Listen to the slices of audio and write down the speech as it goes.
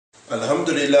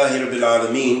Alhamdulillahi Rabbil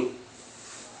Alameen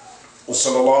wa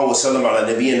sallallahu wa sallam ala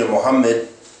nabiyyina Muhammad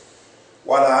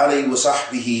wa ala alihi wa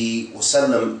sahbihi wa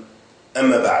sallam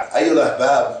amma ba'd. Ayyul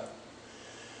ahbab,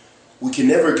 we can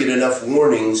never get enough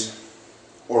warnings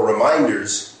or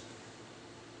reminders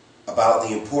about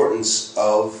the importance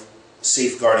of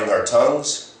safeguarding our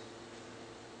tongues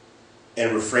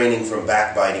and refraining from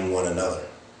backbiting one another.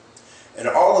 And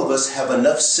all of us have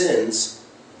enough sins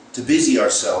to busy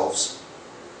ourselves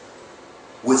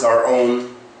with our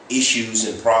own issues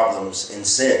and problems and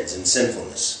sins and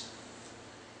sinfulness.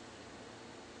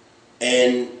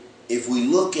 And if we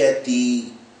look at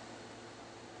the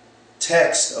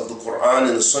text of the Quran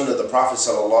and the Sunnah of the Prophet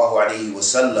sallallahu alaihi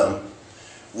wasallam,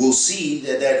 we'll see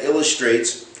that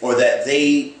illustrates, or that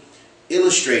they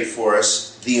illustrate for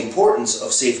us, the importance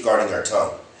of safeguarding our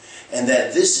tongue. And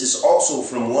that this is also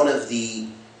from one of the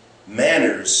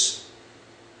manners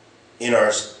in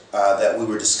our that we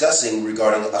were discussing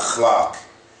regarding Akhlaq,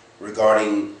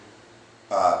 regarding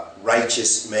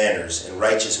righteous manners and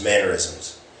righteous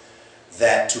mannerisms.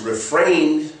 That to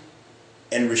refrain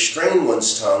and restrain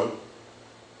one's tongue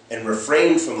and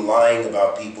refrain from lying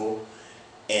about people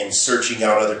and searching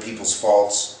out other people's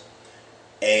faults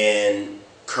and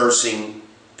cursing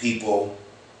people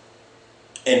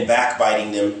and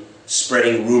backbiting them,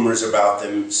 spreading rumors about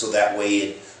them so that way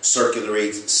it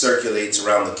circulates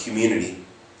around the community.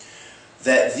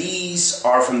 That these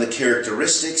are from the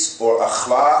characteristics or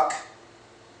akhlaq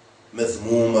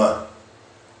madhmuma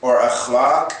or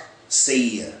akhlaq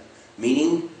sayya,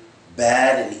 meaning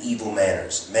bad and evil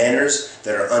manners, manners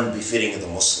that are unbefitting of the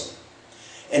Muslim.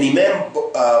 And Imam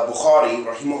Bukhari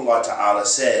rahimahullah ta'ala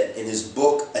said in his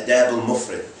book Adab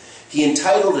al-Mufrad, he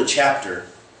entitled a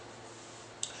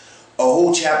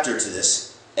whole chapter to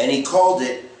this, and he called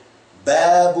it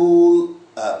Babul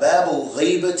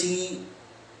Ghaibati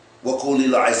wa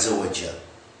Qawlil Azza wa Jal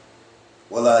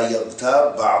wa la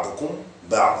yaghtab ba'dukum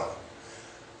ba'da.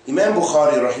 Imam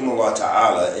Bukhari rahimahullah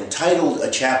ta'ala entitled a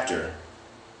chapter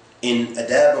in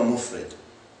Adab al-Mufrad.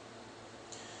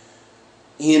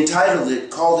 He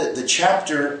called it the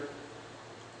chapter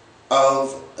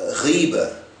of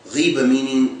ghiba. Ghiba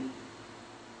meaning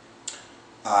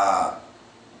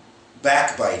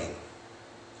backbiting.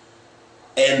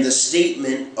 And the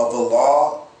statement of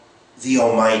Allah the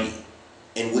Almighty,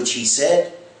 in which He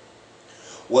said,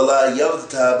 وَلَا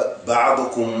يَغْتَبْ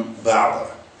بَعْضُكُمْ بَعْضًا,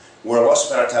 where Allah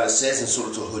subhanahu wa ta'ala says in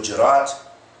Surah Al-Hujurat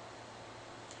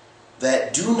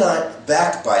that do not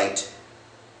backbite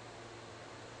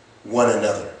one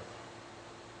another.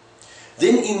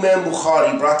 Then Imam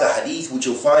Bukhari brought the hadith, which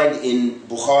you'll find in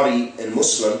Bukhari and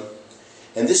Muslim,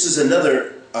 and this is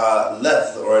another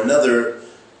length or another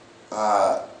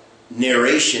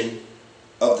narration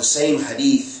of the same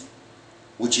hadith,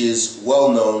 which is well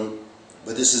known,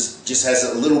 but this is just has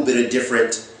a little bit of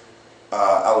different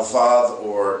alfaz,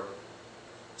 or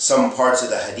some parts of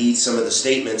the hadith, some of the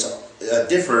statements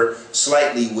differ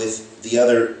slightly with the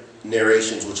other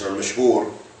narrations which are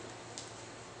mashhur.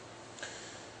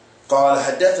 قال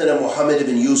حدثنا محمد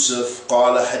بن يوسف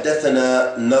قال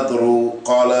حدثنا نضر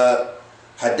قال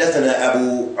حدثنا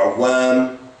أبو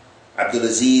عوام عبد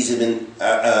العزيز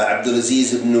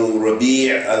بن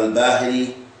ربيع الباهلي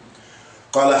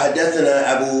قال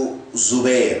حدثنا أبو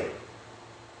زبير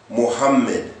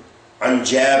محمد عن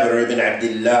جابر بن عبد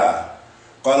الله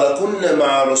قال كنا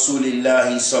مع رسول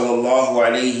الله صلى الله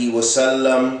عليه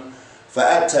وسلم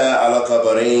فأتى على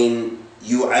قبرين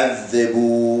يعذب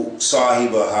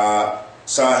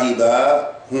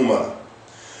صاحبهما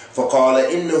فقال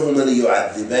إنهما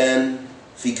ليعذبان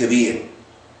في كبير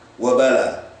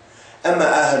وبلى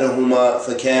أما أحدهما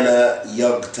فكان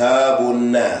يغتاب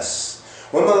الناس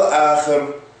وما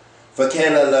الآخر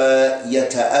فكان لا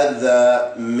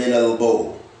يتأذى من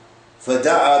البول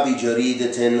فدعا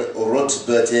بجريدة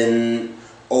رطبة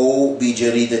أو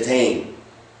بجريدتين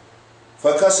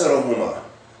فكسرهما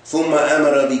ثم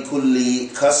أمر بكل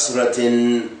كسرة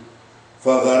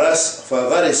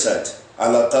فغرست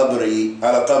على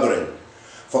قبر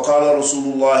فقال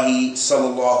رسول الله صلى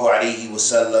الله عليه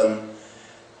وسلم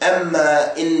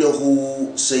أما إنه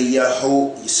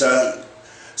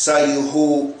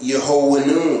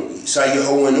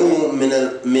سيهونون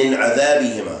من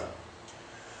عذابهما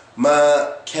ما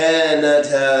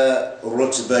كانتا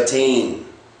رتبتين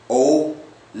أو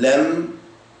لم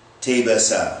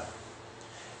تبسا.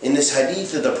 In this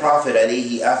hadith of the Prophet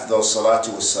alayhi afdal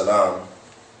salatu wassalam,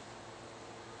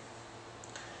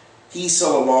 he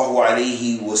sallallahu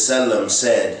alayhi wasallam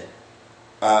said,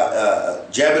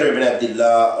 Jabir ibn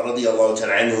Abdullah radiyallahu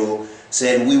ta'ala anhu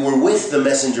said, we were with the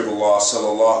Messenger of Allah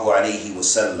sallallahu alayhi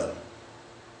wasallam,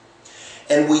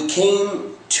 and we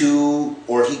came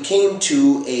he came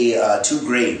to two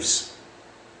graves.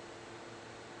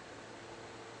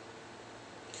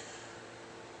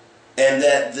 And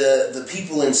that the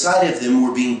people inside of them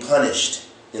were being punished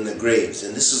in the graves.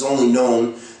 And this was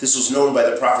known by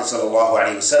the Prophet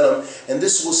ﷺ, and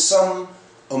this was some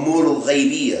umur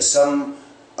al-ghaybiyah, some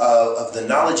of the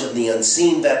knowledge of the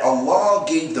unseen that Allah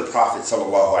gave the Prophet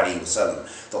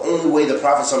ﷺ. The only way the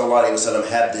Prophet ﷺ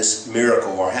had this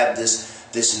miracle or had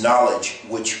this knowledge,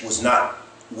 which would not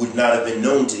have been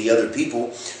known to the other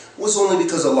people, was only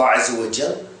because Allah Azza wa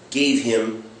Jal gave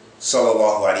him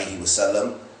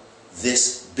ﷺ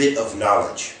this bit of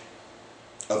knowledge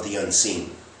of the unseen.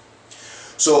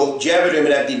 So Jabir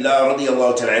ibn Abdullah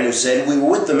radiallahu ta'ala anhu said, we were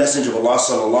with the Messenger of Allah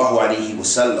sallallahu alayhi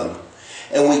wasallam,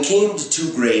 and we came to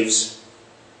two graves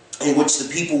in which the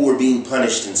people were being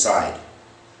punished inside.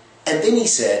 And then he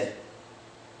said,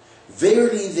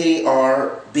 verily they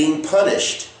are being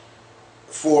punished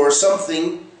for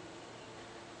something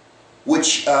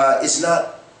which is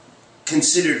not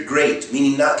considered great,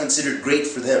 meaning not considered great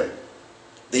for them.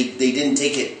 They didn't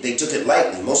take it, they took it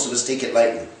lightly. Most of us take it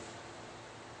lightly.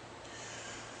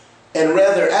 And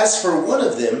rather, as for one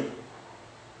of them,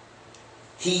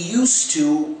 he used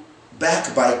to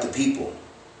backbite the people.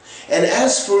 And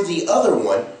as for the other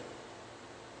one,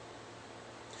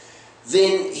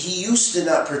 then he used to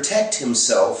not protect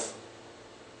himself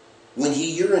when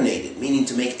he urinated, meaning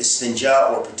to make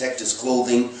istinja or protect his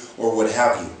clothing or what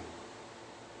have you.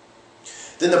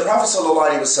 Then the Prophet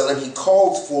ﷺ, he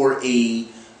called for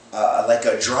like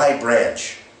a dry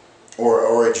branch,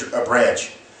 or a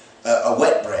branch, a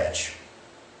wet branch,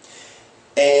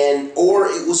 or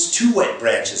it was two wet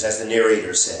branches, as the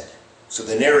narrator said. So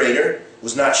the narrator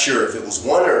was not sure if it was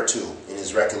one or two in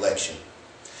his recollection,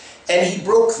 and he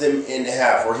broke them in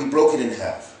half, or he broke it in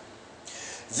half.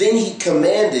 Then he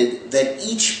commanded that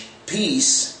each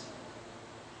piece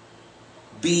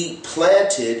be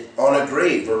planted on a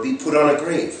grave, or be put on a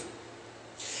grave.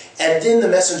 And then the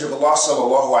Messenger of Allah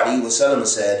sallallahu alaihi wasallam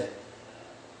said,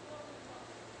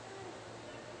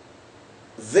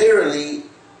 verily,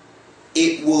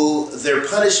 their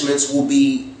punishments will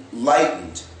be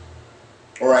lightened,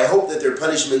 or I hope that their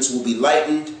punishments will be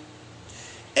lightened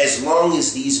as long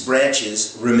as these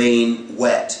branches remain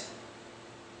wet.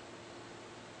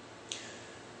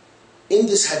 In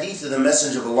this hadith of the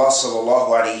Messenger of Allah sallallahu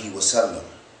alaihi wasallam,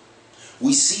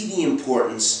 we see the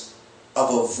importance of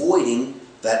avoiding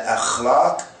that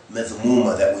akhlaq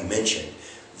madhmuma that we mentioned,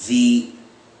 the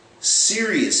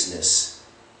seriousness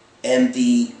and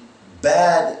the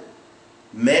bad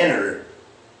manner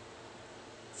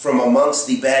from amongst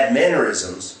the bad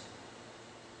mannerisms,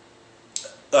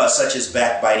 such as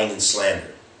backbiting and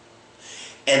slander.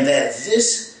 And that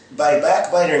by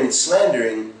backbiting and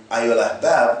slandering, ayyuhal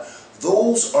ahbab,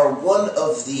 those are one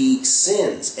of the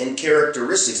sins and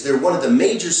characteristics. They're one of the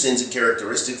major sins and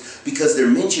characteristics because they're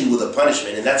mentioned with a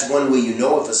punishment. And that's one way you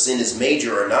know if a sin is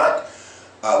major or not.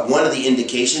 One of the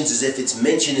indications is if it's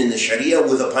mentioned in the Sharia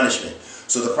with a punishment.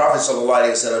 So the Prophet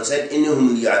ﷺ said,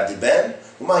 إِنَّهُمْ لِيُعَذِّبَانِ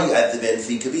وَمَا يُعَذِّبَانِ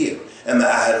فِي كَبِيرٍ أَمَّا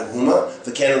أَحَدُهُمَا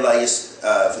فَكَانَ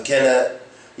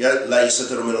لَا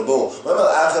يَسْتَتِرُ مِنَ الْبَوْلِ وَأَمَّا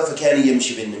الْآخَرُ فَكَانَ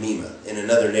يَمْشِي بِالنَّمِيمَةِ. In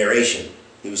another narration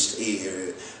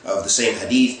of the same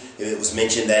hadith, it was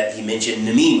mentioned that he mentioned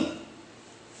namima.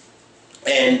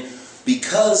 And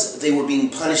because they were being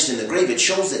punished in the grave, it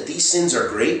shows that these sins are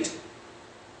great,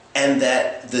 and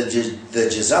that the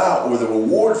jaza, or the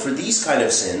reward for these kind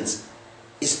of sins,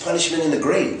 is punishment in the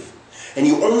grave. And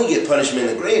you only get punishment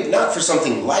in the grave not for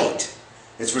something light.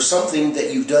 It's for something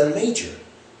that you've done major.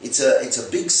 It's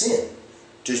a big sin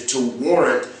to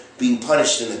warrant being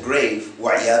punished in the grave.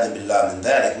 وَعِيَاذًا بِاللَّهِ مِنْ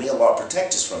ذَلِكَ. May Allah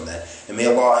protect us from that, and may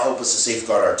Allah help us to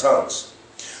safeguard our tongues.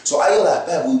 So ayyuhal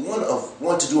ahbab, we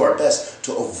want to do our best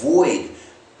to avoid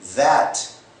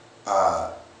that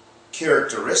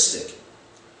characteristic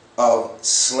of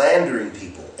slandering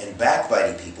people and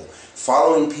backbiting people,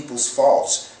 following people's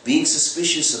faults, being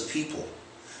suspicious of people.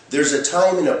 There's a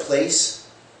time and a place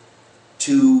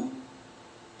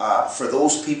for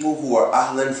those people who are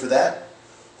ahlan for that,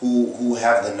 who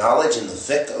have the knowledge and the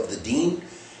fiqh of the deen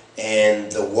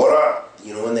and the wara',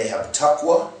 and they have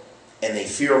taqwa and they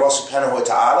fear Allah subhanahu wa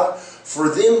ta'ala, for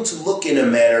them to look in a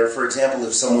manner, for example,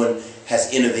 if someone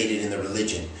has innovated in the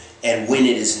religion, and when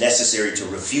it is necessary to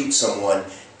refute someone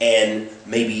and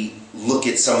maybe look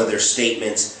at some of their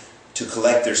statements, to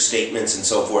collect their statements and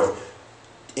so forth,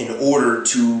 in order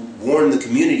to warn the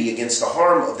community against the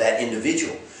harm of that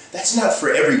individual. That's not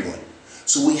for everyone.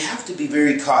 So we have to be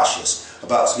very cautious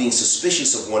about being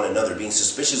suspicious of one another, being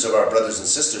suspicious of our brothers and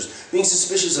sisters, being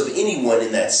suspicious of anyone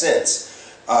in that sense,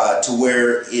 to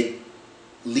where it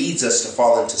leads us to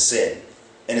fall into sin,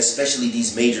 and especially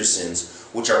these major sins,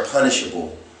 which are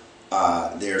punishable.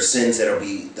 There are sins that will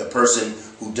be, the person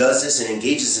who does this and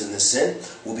engages in this sin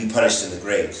will be punished in the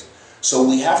grave. So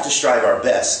we have to strive our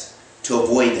best to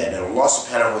avoid that. And Allah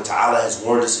subhanahu wa ta'ala has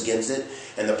warned us against it,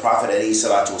 and the Prophet alayhi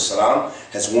salatu wasalam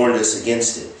has warned us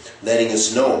against it, letting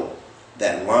us know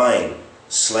that lying,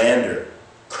 slander,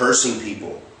 cursing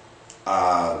people,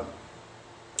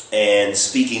 and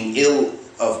speaking ill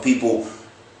of people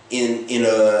in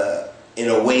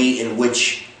a way in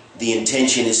which the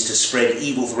intention is to spread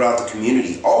evil throughout the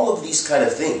community. All of these kind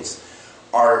of things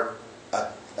are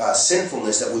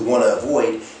sinfulness that we want to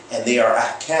avoid, and they are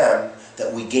ahkam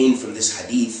that we gain from this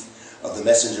hadith of the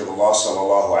Messenger of Allah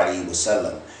sallallahu alaihi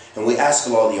wasallam. And we ask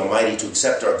Allah the Almighty to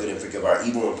accept our good and forgive our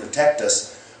evil and protect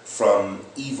us from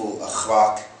evil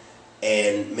akhlaq.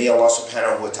 And may Allah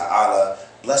subhanahu wa ta'ala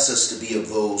bless us to be of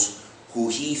those who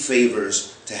He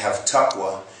favors to have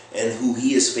taqwa, and who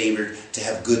He is favored to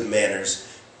have good manners,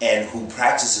 and who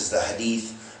practices the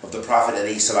hadith of the Prophet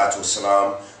alayhi salatu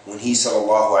wasalam when he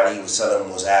sallallahu alayhi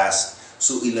wasallam was asked,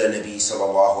 Su'ila Nabi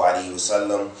sallallahu alayhi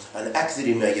wasallam an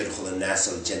akthiri ma yadkhul an-nas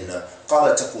al-jannah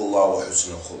qala taqwallah wa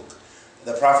husnul khulq.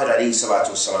 The Prophet alayhi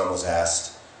salatu wasalam was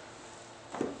asked,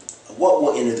 what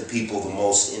will enter the people the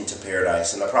most into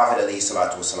paradise? And the Prophet alayhi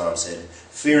salatu wasalam said,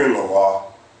 fearing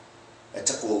Allah,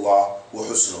 taqwallah wa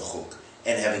husnul khulq,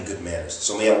 and having good manners.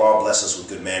 So may Allah bless us with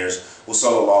good manners. Wa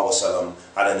sallallahu wa sallam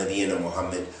ala nabiyyina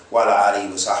Muhammad wa ala alihi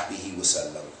wa sahbihi wa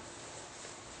sallam.